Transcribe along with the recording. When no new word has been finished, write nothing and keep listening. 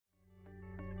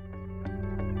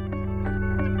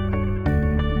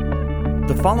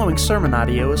following sermon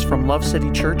audio is from Love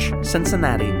City Church,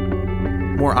 Cincinnati.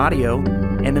 More audio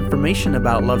and information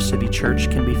about Love City Church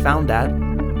can be found at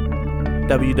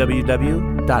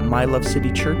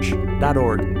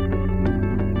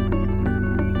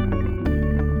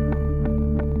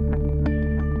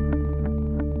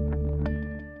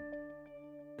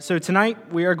So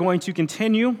tonight we are going to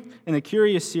continue in the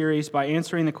Curious series by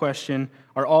answering the question,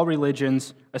 are all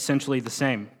religions essentially the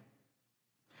same?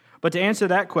 But to answer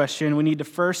that question, we need to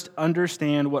first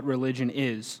understand what religion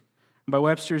is. By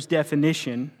Webster's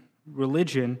definition,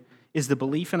 religion is the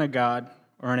belief in a God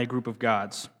or in a group of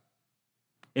gods.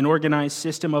 An organized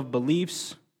system of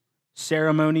beliefs,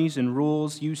 ceremonies, and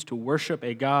rules used to worship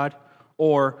a god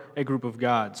or a group of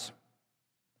gods.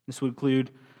 This would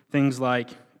include things like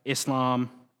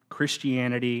Islam,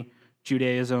 Christianity,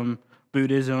 Judaism,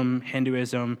 Buddhism,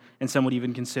 Hinduism, and some would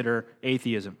even consider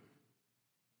atheism.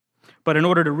 But in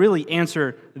order to really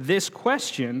answer this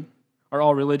question, are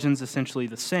all religions essentially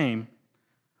the same?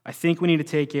 I think we need to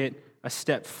take it a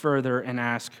step further and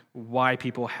ask why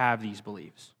people have these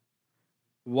beliefs.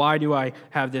 Why do I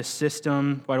have this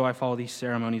system? Why do I follow these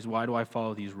ceremonies? Why do I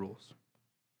follow these rules?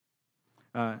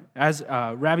 As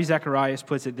Rabbi Zacharias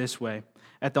puts it this way,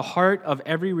 at the heart of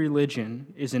every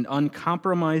religion is an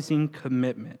uncompromising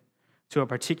commitment to a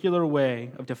particular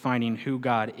way of defining who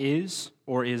God is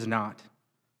or is not,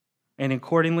 and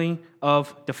accordingly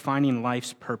of defining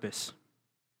life's purpose.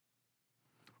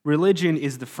 Religion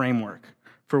is the framework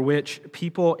for which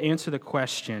people answer the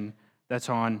question that's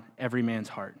on every man's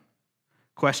heart.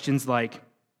 Questions like,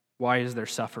 why is there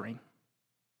suffering?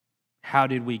 How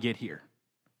did we get here?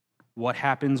 What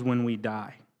happens when we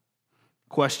die?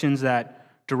 Questions that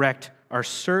direct our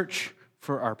search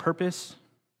for our purpose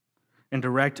and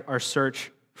direct our search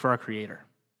for our Creator.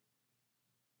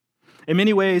 In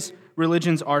many ways,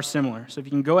 religions are similar. So if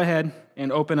you can go ahead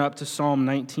and open up to Psalm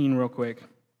 19 real quick.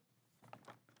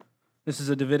 This is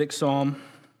a Davidic psalm. I'm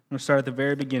going to start at the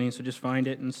very beginning, so just find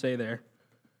it and stay there.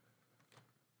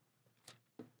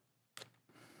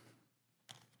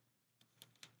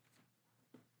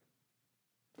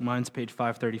 Mine's page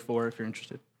 534 if you're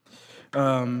interested.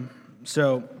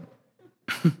 So,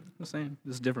 I'm saying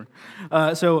this is different.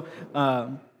 All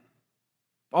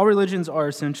religions are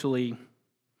essentially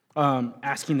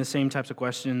asking the same types of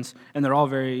questions, and they're all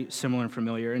very similar and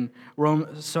familiar. And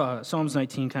Psalms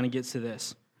 19 kind of gets to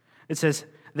this. It says,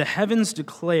 "The heavens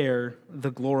declare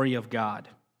the glory of God,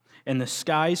 and the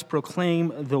skies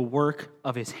proclaim the work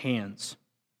of his hands.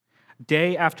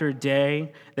 Day after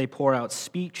day they pour out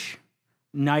speech,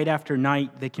 night after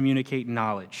night they communicate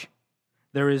knowledge.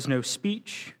 There is no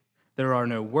speech, there are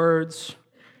no words,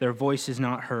 their voice is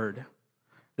not heard.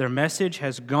 Their message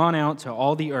has gone out to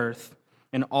all the earth,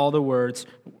 and all the words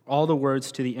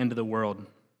to the end of the world."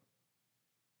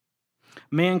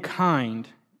 Mankind,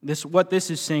 what this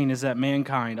is saying is that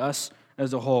mankind, us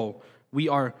as a whole, we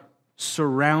are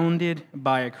surrounded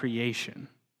by a creation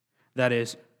that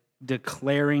is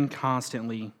declaring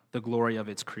constantly the glory of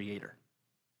its Creator.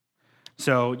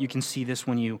 So you can see this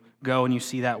when you go and you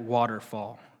see that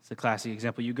waterfall. It's a classic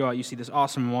example. You go out, you see this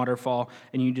awesome waterfall,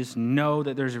 and you just know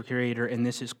that there's a Creator, and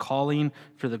this is calling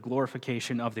for the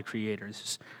glorification of the Creator. This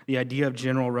is the idea of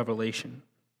general revelation.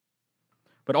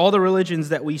 But all the religions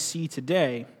that we see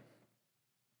today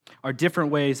are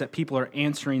different ways that people are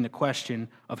answering the question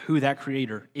of who that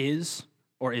Creator is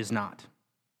or is not.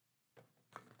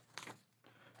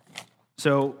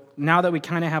 So now that we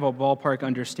kind of have a ballpark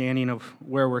understanding of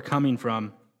where we're coming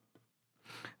from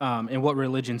and what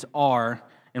religions are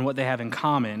and what they have in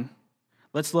common,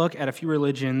 let's look at a few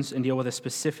religions and deal with a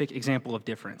specific example of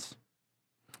difference.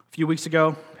 A few weeks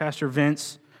ago, Pastor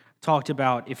Vince talked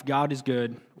about if God is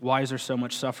good, why is there so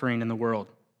much suffering in the world?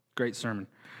 Great sermon.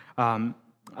 I'm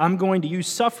going to use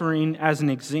suffering as an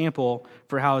example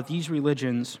for how these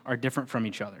religions are different from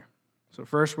each other. So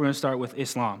first, we're going to start with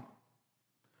Islam.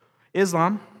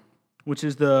 Islam, which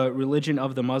is the religion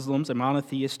of the Muslims, a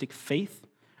monotheistic faith,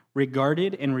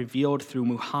 regarded and revealed through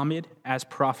Muhammad as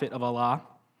prophet of Allah.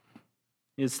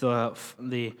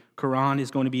 The Quran is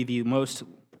going to be the most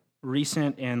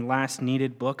recent and last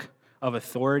needed book of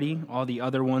authority. All the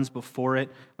other ones before it,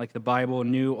 like the Bible,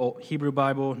 Hebrew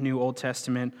Bible, New Old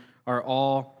Testament, have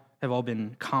all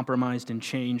been compromised and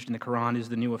changed, and the Quran is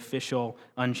the new official,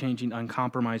 unchanging,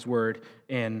 uncompromised word,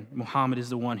 and Muhammad is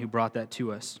the one who brought that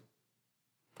to us.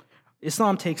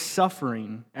 Islam takes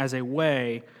suffering as a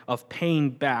way of paying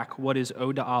back what is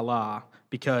owed to Allah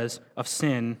because of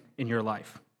sin in your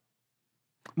life.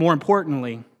 More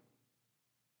importantly,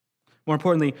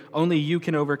 only you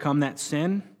can overcome that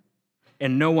sin,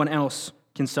 and no one else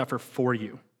can suffer for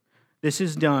you. This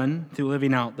is done through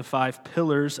living out the 5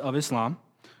 pillars of Islam,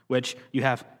 which you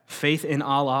have faith in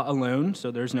Allah alone,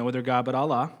 so there's no other God but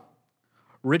Allah,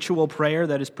 ritual prayer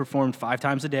that is performed 5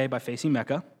 times a day by facing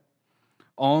Mecca,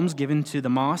 alms given to the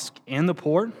mosque and the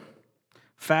poor,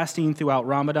 fasting throughout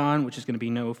Ramadan, which is going to be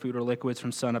no food or liquids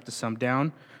from sun up to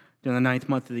sundown during the 9th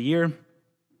month of the year,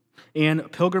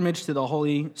 and pilgrimage to the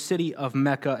holy city of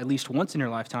Mecca at least once in your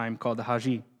lifetime called the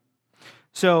Hajj.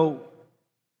 So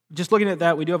just looking at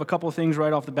that, we do have a couple of things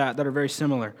right off the bat that are very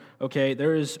similar. Okay,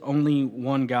 there is only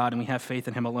one God, and we have faith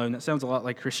in him alone. That sounds a lot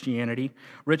like Christianity.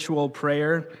 Ritual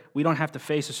prayer, we don't have to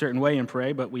face a certain way and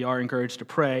pray, but we are encouraged to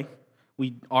pray.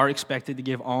 We are expected to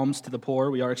give alms to the poor.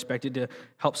 We are expected to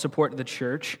help support the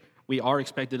church. We are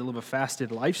expected to live a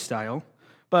fasted lifestyle,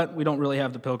 but we don't really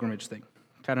have the pilgrimage thing.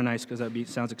 Kind of nice because that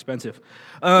sounds expensive.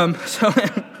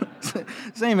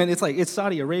 Same, and it's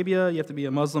Saudi Arabia. You have to be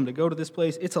a Muslim to go to this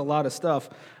place. It's a lot of stuff,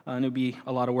 and it would be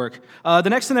a lot of work. The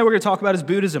next thing that we're going to talk about is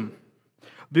Buddhism.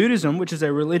 Buddhism, which is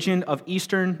a religion of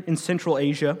Eastern and Central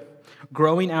Asia,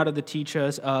 growing out of the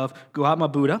teachings of Gautama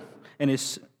Buddha, and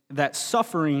is that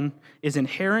suffering is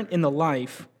inherent in the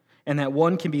life, and that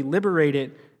one can be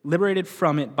liberated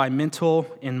from it by mental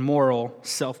and moral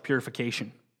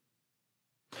self-purification.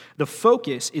 The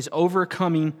focus is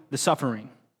overcoming the suffering.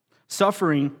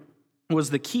 Suffering was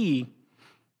the key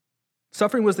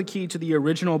to the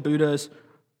original Buddha's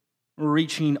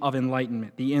reaching of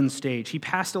enlightenment, the end stage. He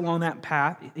passed along that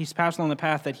path. He's passed along the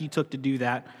path that he took to do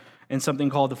that in something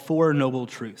called the Four Noble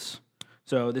Truths.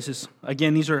 So this is,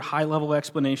 again, these are high-level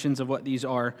explanations of what these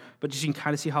are, but you can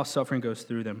kind of see how suffering goes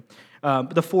through them.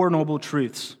 The Four Noble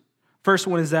Truths. First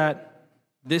one is that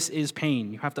this is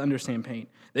pain. You have to understand pain.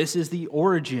 This is the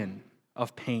origin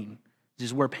of pain. This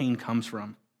is where pain comes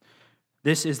from.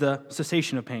 This is the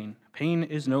cessation of pain. Pain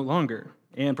is no longer.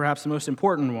 And perhaps the most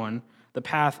important one, the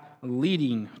path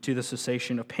leading to the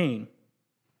cessation of pain.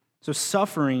 So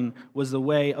suffering was the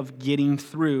way of getting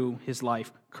through his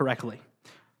life correctly.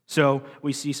 So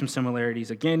we see some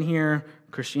similarities again here.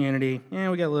 Christianity, we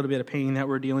got a little bit of pain that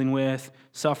we're dealing with.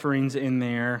 Suffering's in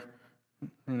there.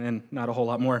 And then not a whole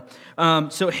lot more.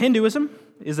 So Hinduism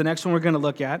is the next one we're going to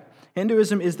look at.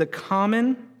 Hinduism is the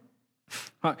common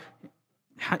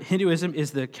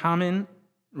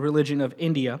religion of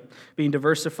India, being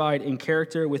diversified in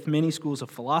character with many schools of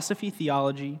philosophy,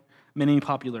 theology, many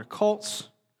popular cults,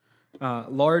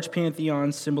 large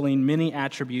pantheons symboling many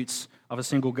attributes of a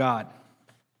single God.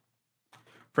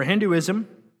 For Hinduism,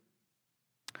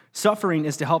 suffering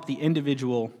is to help the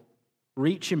individual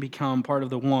reach and become part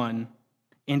of the one,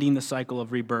 ending the cycle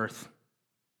of rebirth,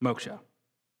 moksha.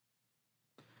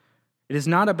 It is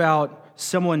not about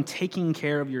someone taking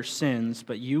care of your sins,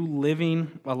 but you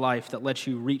living a life that lets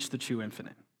you reach the true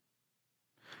infinite.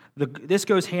 This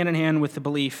goes hand in hand with the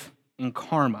belief in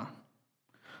karma.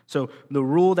 So the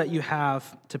rule that you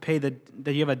have to pay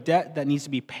that you have a debt that needs to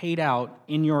be paid out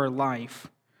in your life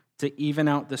to even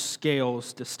out the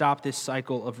scales, to stop this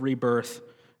cycle of rebirth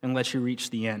and let you reach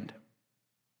the end.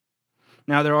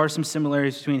 Now, there are some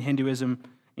similarities between Hinduism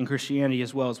and Christianity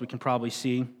as well, as we can probably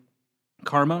see.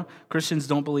 Karma, Christians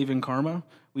don't believe in karma.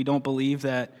 We don't believe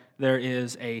that there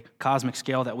is a cosmic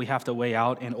scale that we have to weigh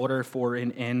out in order for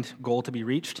an end goal to be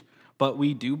reached. But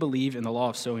we do believe in the law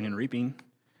of sowing and reaping.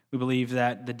 We believe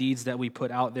that the deeds that we put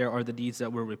out there are the deeds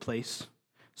that will replace.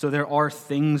 So there are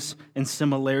things and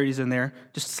similarities in there,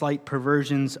 just slight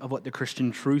perversions of what the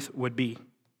Christian truth would be.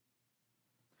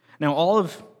 Now, all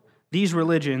of these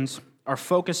religions are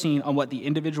focusing on what the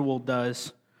individual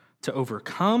does to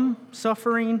overcome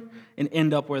suffering and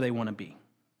end up where they want to be.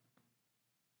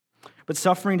 But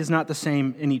suffering is not the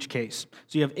same in each case.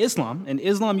 So you have Islam, and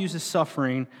Islam uses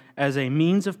suffering as a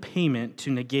means of payment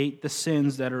to negate the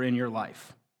sins that are in your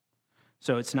life.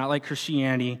 So it's not like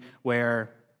Christianity where,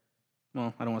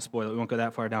 well, I don't want to spoil it. We won't go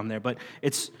that far down there, but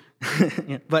it's,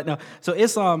 but no. So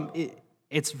Islam,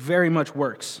 it's very much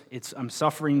works. I'm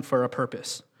suffering for a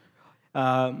purpose.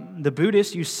 The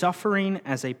Buddhists use suffering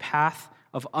as a path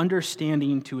of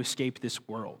understanding to escape this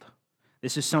world.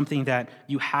 This is something that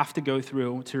you have to go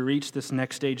through to reach this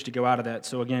next stage to go out of that.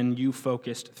 So again, you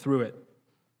focused through it.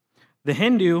 The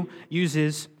Hindu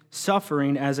uses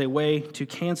suffering as a way to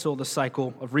cancel the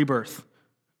cycle of rebirth.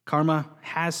 Karma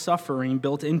has suffering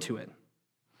built into it.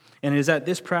 And it is at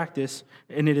this practice,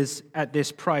 and it is at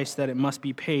this price that it must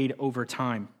be paid over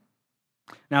time.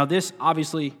 Now, this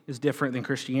obviously is different than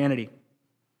Christianity.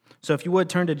 So if you would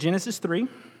turn to Genesis 3,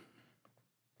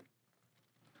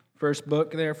 first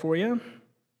book there for you.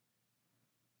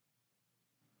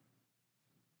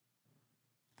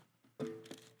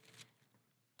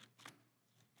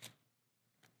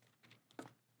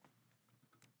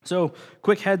 So,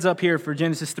 quick heads up here for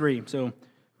Genesis 3. So,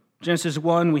 Genesis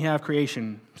 1, we have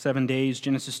creation, 7 days.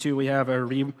 Genesis 2, we have a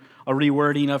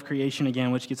rewording of creation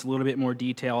again, which gets a little bit more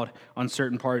detailed on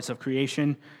certain parts of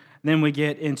creation. Then we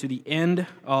get into the end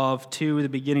of 2, the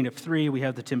beginning of 3. We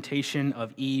have the temptation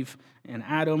of Eve and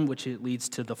Adam, which it leads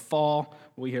to the fall,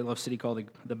 what we here at Love City call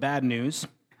the bad news.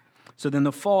 So then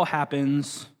the fall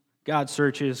happens. God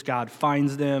searches. God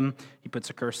finds them. He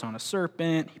puts a curse on a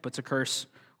serpent. He puts a curse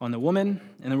on the woman.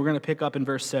 And then we're going to pick up in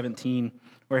verse 17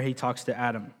 where he talks to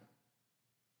Adam.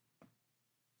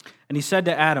 And he said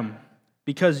to Adam,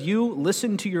 "Because you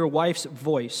listened to your wife's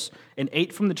voice and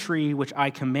ate from the tree which I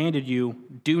commanded you,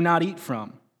 do not eat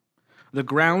from. The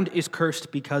ground is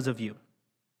cursed because of you.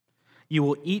 You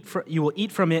will eat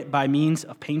from it by means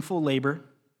of painful labor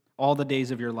all the days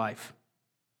of your life.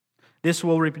 This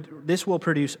will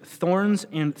produce thorns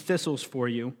and thistles for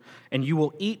you, and you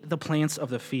will eat the plants of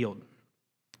the field.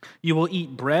 You will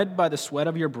eat bread by the sweat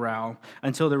of your brow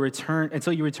until you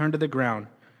return to the ground,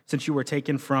 since you were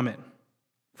taken from it.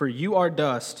 For you are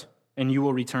dust, and you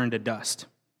will return to dust."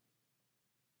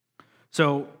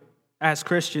 So, as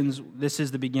Christians, this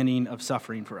is the beginning of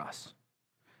suffering for us.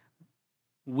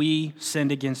 We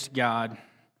sinned against God.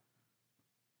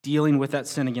 Dealing with that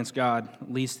sin against God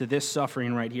leads to this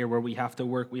suffering right here where we have to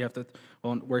work.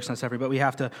 Work's not suffering, but we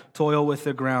have to toil with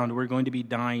the ground. We're going to be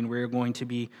dying. We're going to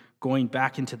be going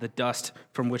back into the dust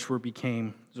from which we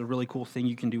became. There's a really cool thing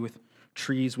you can do with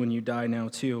trees when you die now,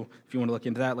 too, if you want to look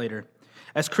into that later.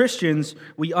 As Christians,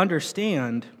 we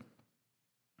understand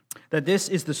that this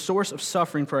is the source of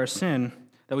suffering for our sin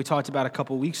that we talked about a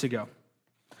couple weeks ago.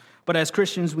 But as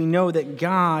Christians, we know that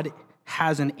God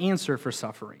has an answer for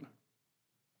suffering.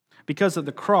 Because of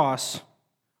the cross,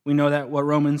 we know that what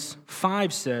Romans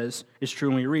 5 says is true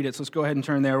when we read it. So let's go ahead and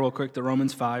turn there real quick to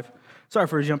Romans 5. Sorry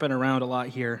for jumping around a lot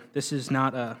here. This is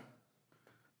not a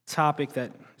topic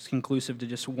that is conclusive to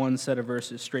just one set of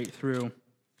verses straight through.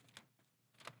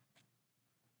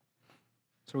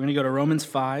 So we're going to go to Romans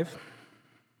 5.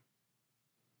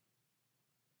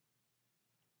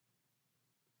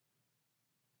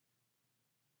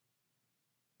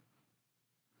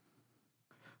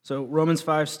 So Romans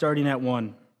 5, starting at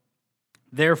 1.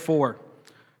 "Therefore,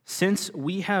 since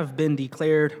we have been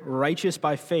declared righteous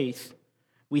by faith,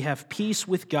 we have peace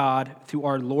with God through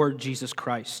our Lord Jesus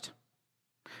Christ.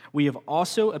 We have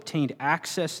also obtained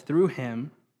access through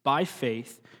him by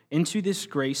faith into this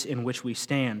grace in which we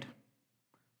stand.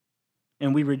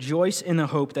 And we rejoice in the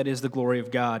hope that is the glory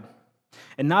of God.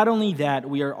 And not only that,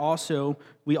 we also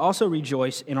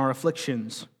rejoice in our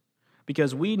afflictions,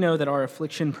 because we know that our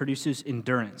affliction produces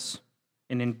endurance,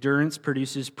 and endurance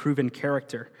produces proven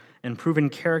character, and proven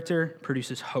character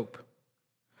produces hope.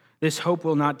 This hope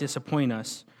will not disappoint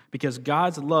us, because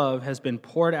God's love has been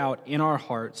poured out in our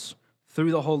hearts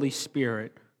through the Holy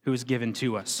Spirit who is given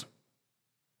to us."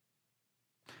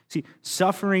 See,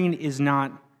 suffering is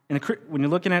not, when you're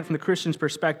looking at it from the Christian's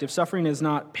perspective, suffering is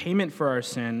not payment for our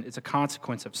sin, it's a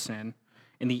consequence of sin.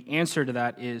 And the answer to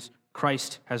that is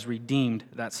Christ has redeemed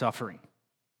that suffering.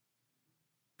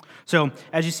 So,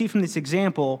 as you see from this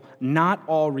example, not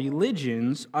all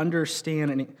religions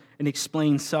understand and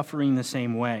explain suffering the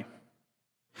same way.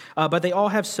 But they all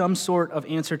have some sort of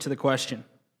answer to the question.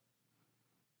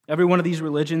 Every one of these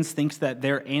religions thinks that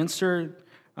their answer,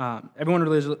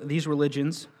 these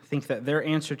religions think that their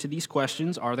answer to these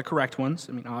questions are the correct ones.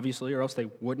 I mean, obviously, or else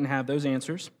they wouldn't have those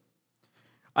answers.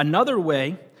 Another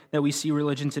way that we see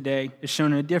religion today is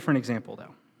shown in a different example,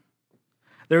 though.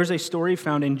 There is a story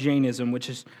found in Jainism, which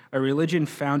is a religion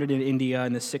founded in India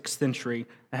in the 6th century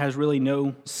that has really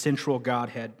no central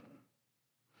godhead.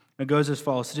 It goes as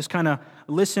follows. So just kind of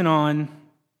listen on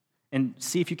and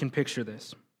see if you can picture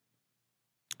this.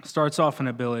 It starts off in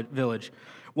a village.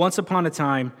 Once upon a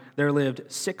time, there lived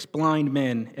 6 blind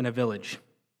men in a village.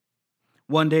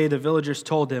 One day, the villagers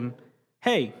told him,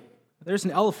 "Hey, there's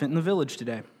an elephant in the village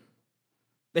today."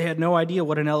 They had no idea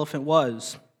what an elephant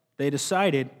was. They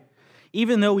decided,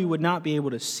 even though we would not be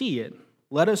able to see it,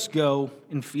 let us go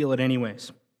and feel it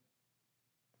anyways.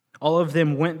 All of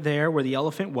them went there where the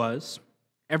elephant was.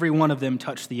 Every one of them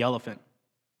touched the elephant.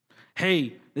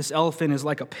 "Hey, this elephant is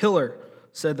like a pillar,"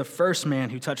 said the first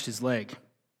man who touched his leg.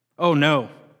 "Oh no,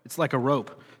 it's like a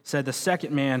rope," said the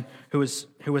second man who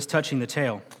was touching the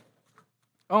tail.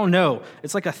 "Oh no,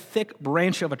 it's like a thick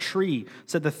branch of a tree,"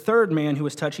 said the third man who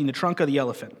was touching the trunk of the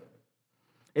elephant.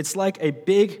 "It's like a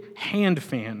big hand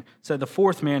fan," said the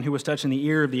fourth man who was touching the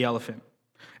ear of the elephant.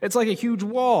 "It's like a huge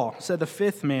wall," said the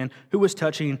fifth man who was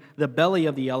touching the belly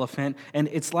of the elephant. "And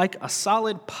it's like a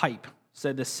solid pipe,"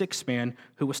 said the sixth man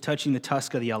who was touching the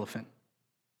tusk of the elephant.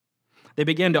 They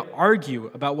began to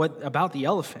argue about the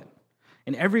elephant,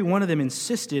 and every one of them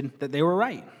insisted that they were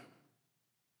right.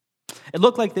 It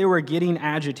looked like they were getting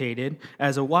agitated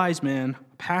as a wise man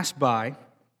passed by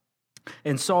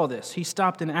and saw this. He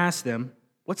stopped and asked them,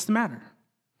 "What's the matter?"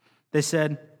 They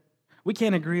said, "We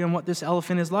can't agree on what this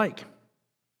elephant is like."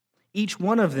 Each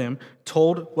one of them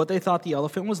told what they thought the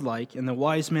elephant was like, and the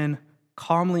wise men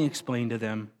calmly explained to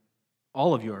them,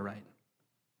 "All of you are right.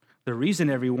 The reason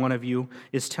is every one of you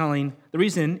is telling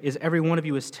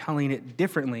it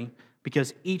differently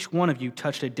because each one of you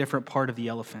touched a different part of the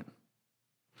elephant.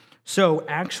 So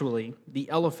actually, the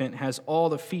elephant has all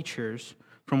the features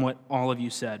from what all of you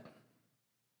said."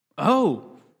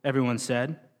 "Oh," everyone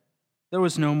said. There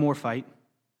was no more fight.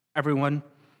 Everyone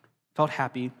felt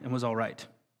happy and was all right.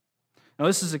 Now,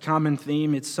 this is a common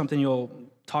theme. It's something you'll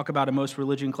talk about in most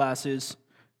religion classes.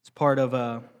 It's part of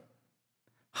a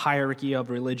hierarchy of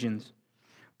religions.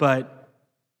 But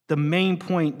the main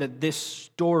point that this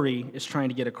story is trying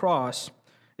to get across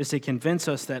is to convince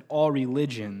us that all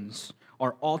religions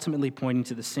are ultimately pointing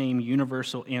to the same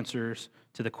universal answers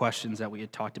to the questions that we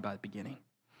had talked about at the beginning,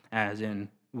 as in,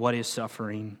 what is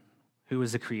suffering? Who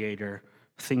is the creator?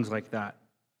 Things like that.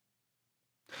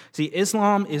 See,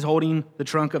 Islam is holding the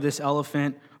trunk of this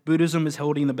elephant. Buddhism is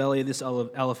holding the belly of this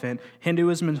elephant.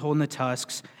 Hinduism is holding the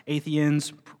tusks.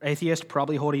 Atheists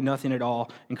probably holding nothing at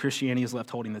all. And Christianity is left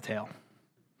holding the tail.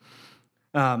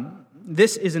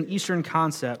 This is an Eastern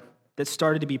concept that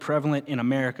started to be prevalent in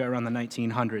America around the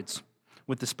 1900s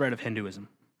with the spread of Hinduism.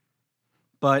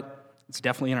 But it's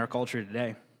definitely in our culture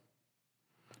today.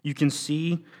 You can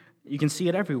see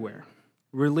it everywhere.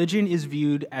 Religion is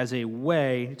viewed as a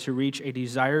way to reach a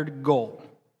desired goal.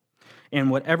 And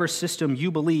whatever system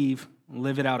you believe,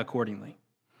 live it out accordingly.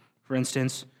 For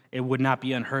instance, it would not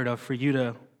be unheard of for you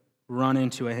to run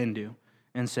into a Hindu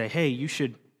and say, "Hey, you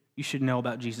should know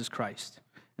about Jesus Christ."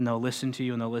 And they'll listen to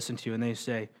you, and they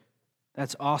say,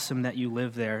 "That's awesome that you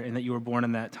live there and that you were born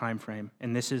in that time frame,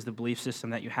 and this is the belief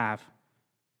system that you have.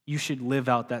 You should live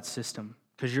out that system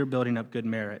because you're building up good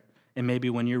merit. And maybe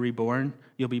when you're reborn,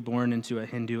 you'll be born into a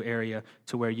Hindu area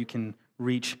to where you can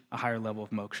reach a higher level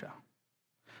of moksha."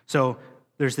 So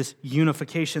there's this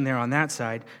unification there on that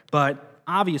side, but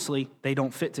obviously they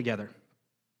don't fit together.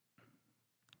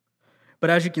 But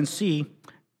as you can see,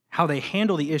 how they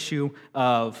handle the issue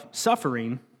of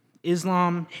suffering,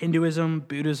 Islam, Hinduism,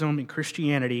 Buddhism, and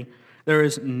Christianity, there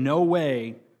is no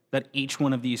way that each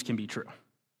one of these can be true.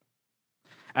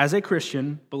 As a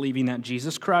Christian, believing that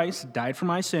Jesus Christ died for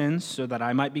my sins so that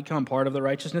I might become part of the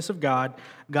righteousness of God,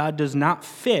 God does not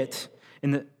fit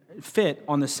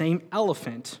on the same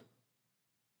elephant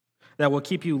that will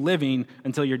keep you living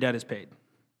until your debt is paid.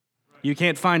 You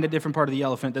can't find a different part of the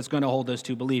elephant that's going to hold those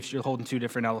two beliefs. You're holding two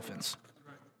different elephants.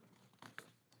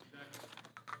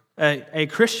 A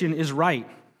Christian is right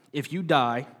if you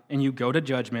die and you go to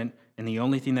judgment and the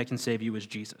only thing that can save you is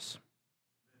Jesus.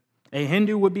 A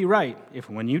Hindu would be right if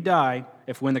when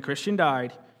the Christian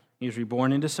died, he was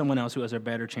reborn into someone else who has a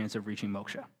better chance of reaching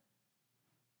moksha.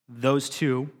 Those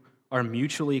two are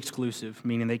mutually exclusive,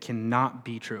 meaning they cannot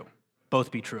be true,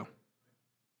 both be true.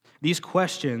 These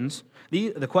questions,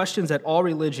 the questions that all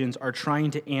religions are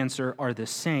trying to answer are the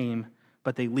same,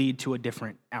 but they lead to a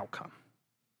different outcome.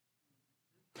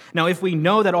 Now, if we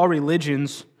know that all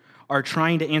religions are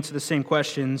trying to answer the same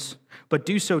questions, but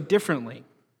do so differently,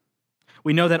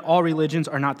 we know that all religions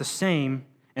are not the same,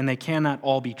 and they cannot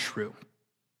all be true.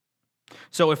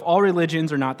 So if all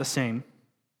religions are not the same,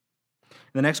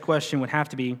 the next question would have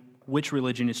to be, which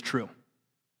religion is true?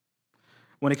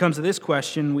 When it comes to this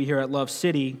question, we here at Love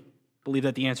City believe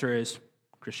that the answer is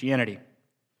Christianity.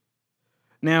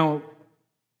 Now,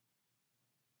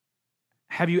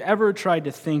 have you ever tried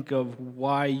to think of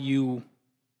why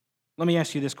let me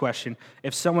ask you this question.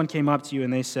 If someone came up to you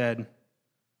and they said,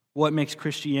 "What makes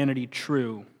Christianity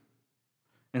true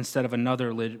instead of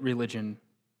another religion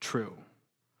true?"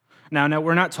 Now,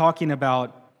 we're not talking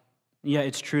about,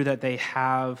 it's true that they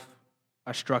have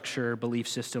a structure, belief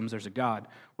systems, there's a God.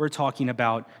 We're talking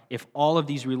about if all of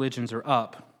these religions are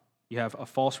up, you have a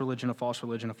false religion, a false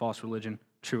religion, a false religion,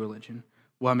 true religion.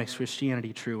 What makes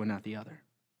Christianity true and not the other?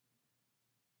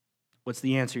 What's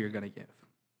the answer you're going to give?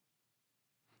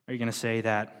 Are you going to say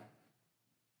that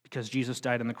because Jesus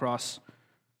died on the cross,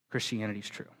 Christianity is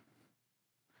true?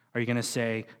 Are you going to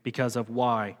say because of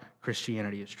why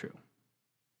Christianity is true?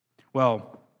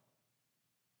 Well,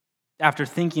 after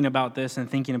thinking about this and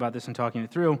talking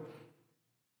it through,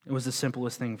 it was the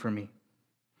simplest thing for me.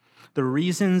 The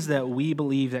reasons that we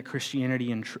believe that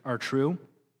Christianity are true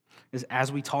is,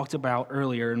 as we talked about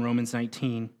earlier in Romans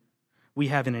 19, we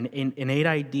have an innate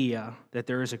idea that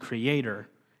there is a creator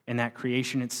and that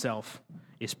creation itself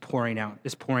is pouring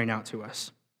out to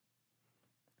us.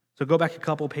 So go back a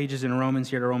couple pages in Romans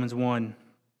here to Romans 1.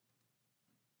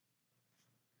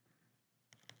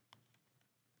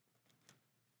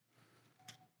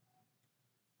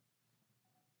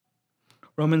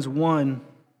 Romans 1,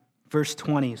 verse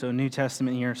 20, so New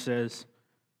Testament here says,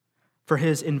 "For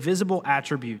his invisible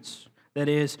attributes, that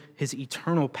is, his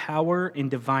eternal power and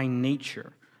divine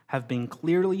nature, have been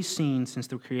clearly seen since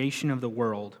the creation of the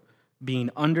world,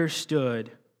 being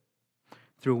understood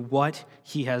through what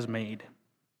he has made."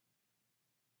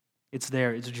 It's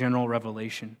there. It's general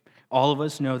revelation. All of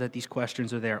us know that these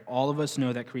questions are there. All of us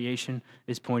know that creation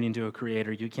is pointing to a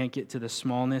creator. You can't get to the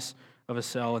smallness of a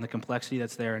cell and the complexity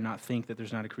that's there and not think that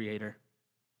there's not a creator.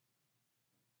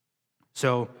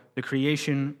 So the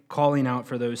creation calling out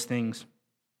for those things.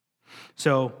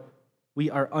 So we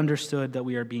are understood that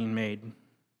we are being made.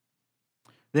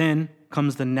 Then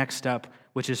comes the next step,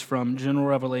 which is from general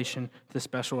revelation to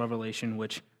special revelation,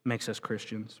 which makes us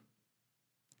Christians.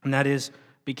 And that is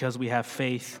because we have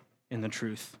faith in the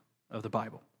truth of the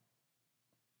Bible.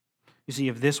 You see,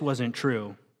 if this wasn't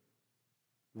true,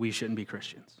 we shouldn't be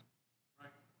Christians.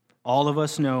 All of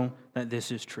us know that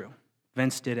this is true.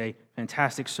 Vince did a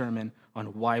fantastic sermon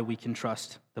on why we can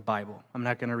trust the Bible. I'm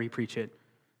not going to repreach it.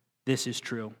 This is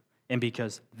true. And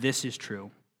because this is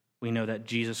true, we know that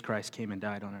Jesus Christ came and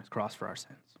died on a cross for our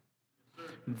sins.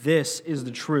 This is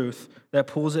the truth that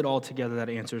pulls it all together, that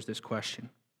answers this question.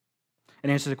 It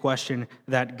answers the question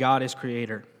that God is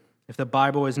creator. If the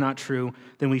Bible is not true,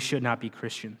 then we should not be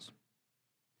Christians.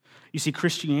 You see,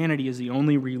 Christianity is the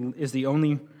only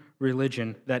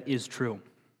religion that is true.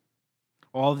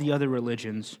 All the other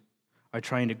religions are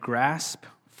trying to grasp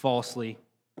falsely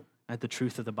at the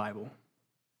truth of the Bible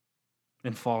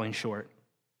and falling short.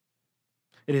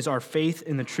 It is our faith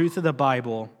in the truth of the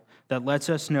Bible that lets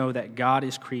us know that God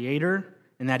is creator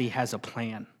and that he has a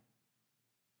plan.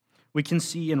 We can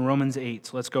see in Romans 8.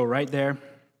 So let's go right there.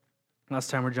 Last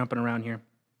time we're jumping around here.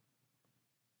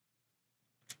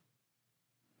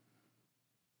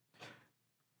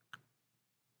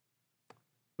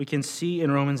 We can see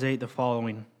in Romans 8 the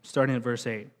following, starting at verse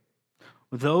 8.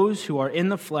 "Those who are in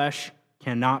the flesh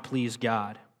cannot please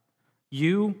God.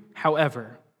 You,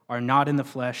 however, are not in the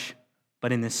flesh,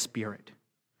 but in the Spirit,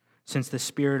 since the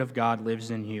Spirit of God lives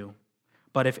in you.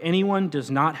 But if anyone does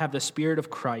not have the Spirit of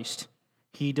Christ,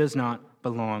 he does not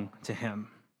belong to him."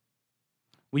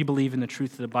 We believe in the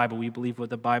truth of the Bible. We believe what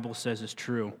the Bible says is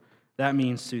true. That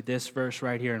means through this verse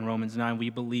right here in Romans 9, we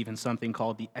believe in something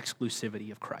called the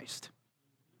exclusivity of Christ.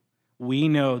 We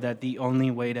know that the only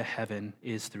way to heaven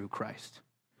is through Christ,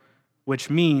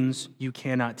 which means you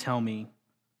cannot tell me,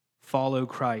 follow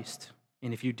Christ,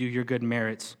 and if you do your good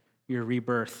merits, your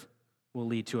rebirth will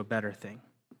lead to a better thing,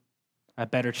 a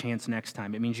better chance next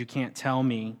time. It means you can't tell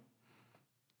me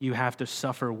you have to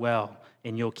suffer well,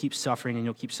 and you'll keep suffering,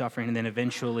 and then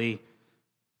eventually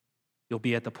you'll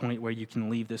be at the point where you can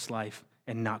leave this life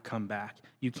and not come back.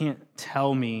 You can't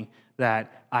tell me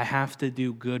that I have to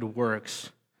do good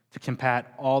works to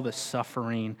combat all the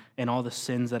suffering and all the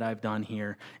sins that I've done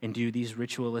here and do these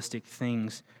ritualistic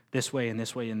things this way and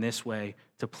this way and this way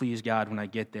to please God when I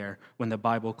get there, when the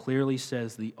Bible clearly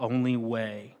says the only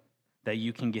way that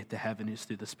you can get to heaven is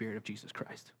through the Spirit of Jesus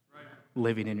Christ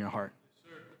living in your heart.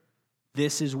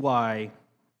 This is why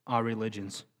our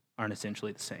religions aren't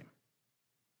essentially the same.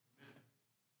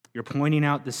 You're pointing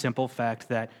out the simple fact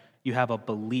that you have a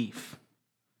belief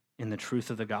in the truth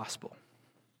of the gospel.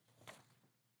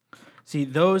 See,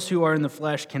 those who are in the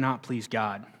flesh cannot please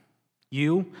God.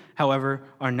 You, however,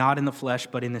 are not in the flesh,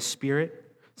 but in the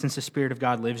Spirit, since the Spirit of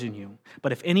God lives in you.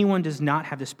 But if anyone does not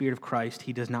have the Spirit of Christ,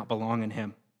 he does not belong in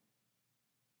him.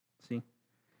 See?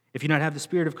 If you do not have the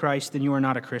Spirit of Christ, then you are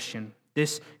not a Christian.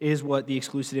 This is what the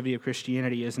exclusivity of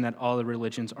Christianity is, and that all the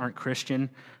religions aren't Christian.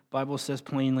 The Bible says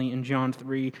plainly in John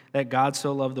 3 that God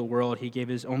so loved the world, he gave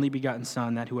his only begotten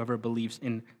Son, that whoever believes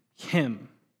in him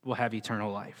will have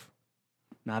eternal life.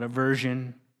 Not a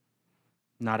version,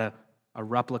 not a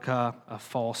replica, a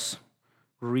false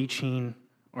reaching,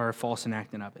 or a false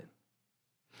enactment of it.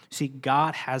 See,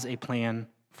 God has a plan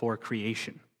for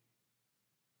creation.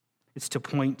 It's to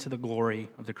point to the glory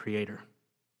of the Creator.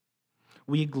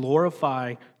 We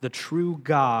glorify the true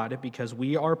God because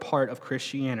we are part of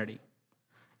Christianity,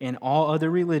 and all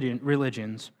other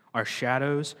religions are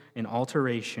shadows and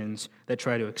alterations that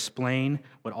try to explain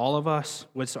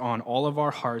what's on all of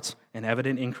our hearts and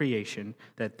evident in creation,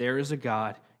 that there is a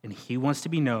God and he wants to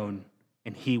be known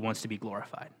and he wants to be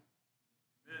glorified.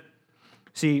 Amen.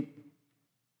 See,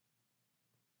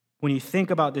 when you think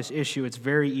about this issue, it's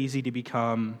very easy to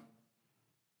become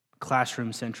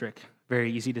classroom-centric,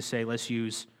 Very easy to say, let's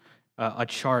use a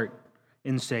chart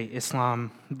and say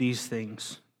Islam, these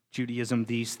things, Judaism,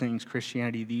 these things,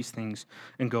 Christianity, these things,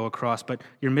 and go across. But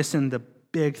you're missing the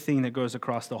big thing that goes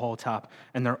across the whole top,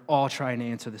 and they're all trying to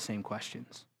answer the same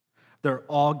questions. They're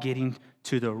all getting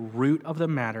to the root of the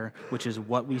matter, which is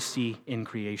what we see in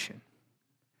creation.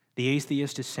 The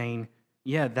atheist is saying,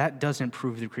 yeah, that doesn't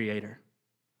prove the creator.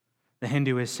 The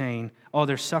Hindu is saying, oh,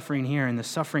 there's suffering here, and the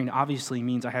suffering obviously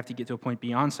means I have to get to a point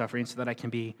beyond suffering so that I can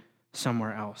be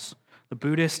somewhere else. The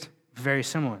Buddhist, very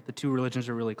similar. The two religions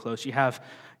are really close. You have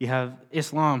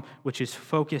Islam, which is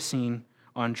focusing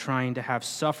on trying to have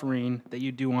suffering that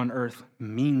you do on earth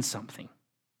mean something.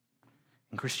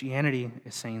 And Christianity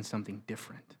is saying something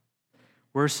different.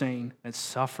 We're saying that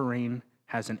suffering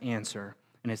has an answer,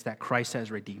 and it's that Christ has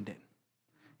redeemed it.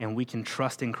 And we can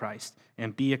trust in Christ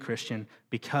and be a Christian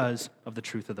because of the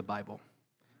truth of the Bible.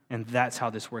 And that's how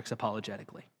this works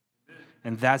apologetically.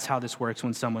 And that's how this works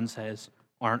when someone says,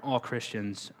 aren't all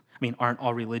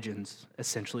religions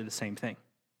essentially the same thing?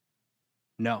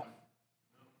 No.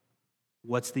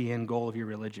 What's the end goal of your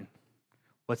religion?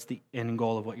 What's the end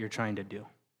goal of what you're trying to do?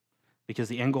 Because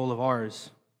the end goal of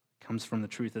ours comes from the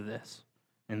truth of this.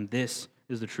 And this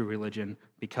is the true religion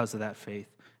because of that faith.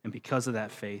 And because of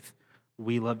that faith,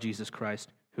 we love Jesus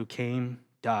Christ, who came,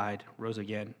 died, rose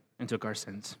again, and took our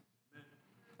sins.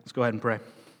 Let's go ahead and pray.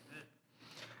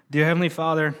 Dear Heavenly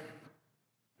Father,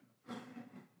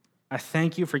 I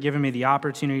thank you for giving me the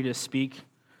opportunity to speak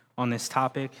on this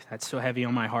topic that's so heavy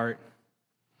on my heart.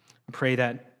 I pray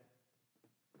that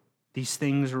these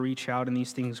things reach out and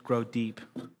these things grow deep.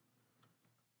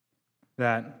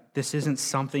 That this isn't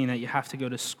something that you have to go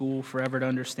to school forever to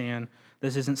understand.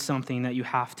 This isn't something that you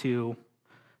have to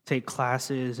take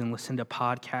classes and listen to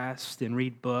podcasts and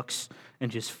read books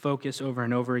and just focus over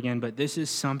and over again. But this is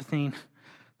something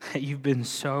that you've been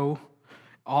so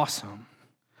awesome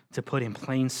to put in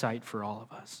plain sight for all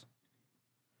of us.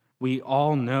 We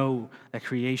all know that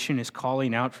creation is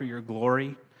calling out for your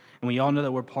glory, and we all know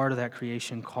that we're part of that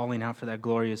creation calling out for that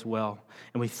glory as well.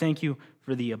 And we thank you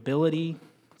for the ability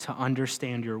to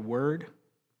understand your word,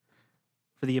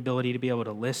 for the ability to be able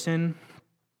to listen,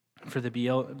 for the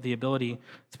ability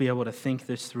to be able to think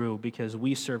this through, because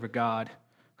we serve a God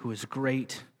who is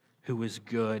great, who is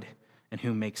good, and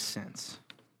who makes sense.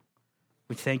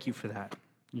 We thank you for that.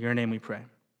 In your name we pray.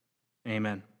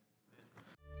 Amen.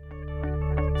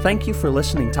 Thank you for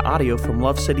listening to audio from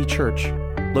Love City Church,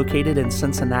 located in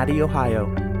Cincinnati,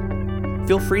 Ohio.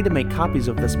 Feel free to make copies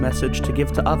of this message to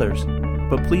give to others,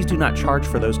 but please do not charge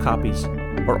for those copies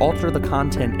or alter the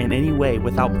content in any way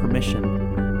without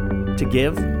permission. To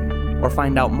give or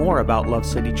find out more about Love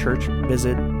City Church,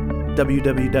 visit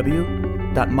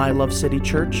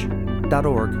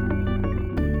www.mylovecitychurch.org.